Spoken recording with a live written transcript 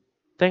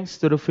Thanks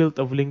to the field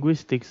of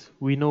linguistics,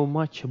 we know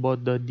much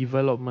about the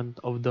development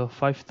of the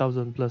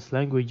 5,000 plus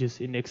languages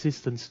in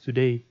existence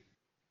today.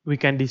 We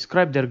can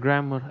describe their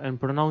grammar and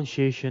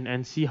pronunciation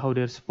and see how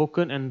their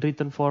spoken and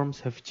written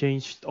forms have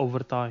changed over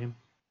time.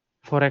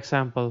 For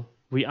example,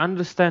 we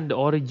understand the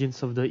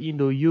origins of the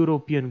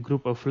Indo-European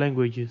group of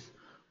languages,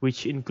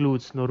 which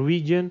includes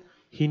Norwegian,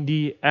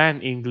 Hindi,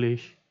 and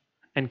English,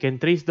 and can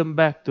trace them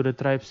back to the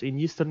tribes in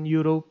Eastern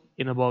Europe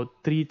in about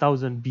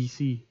 3000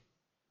 BC.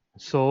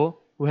 So,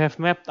 we have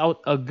mapped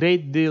out a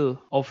great deal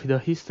of the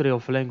history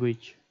of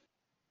language.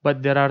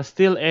 But there are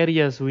still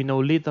areas we know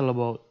little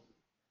about.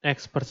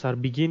 Experts are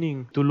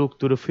beginning to look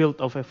to the field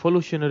of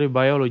evolutionary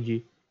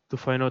biology to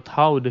find out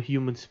how the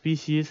human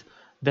species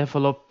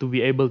developed to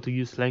be able to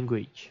use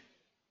language.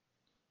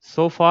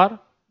 So far,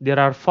 there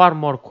are far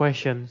more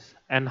questions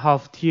and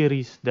half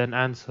theories than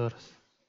answers.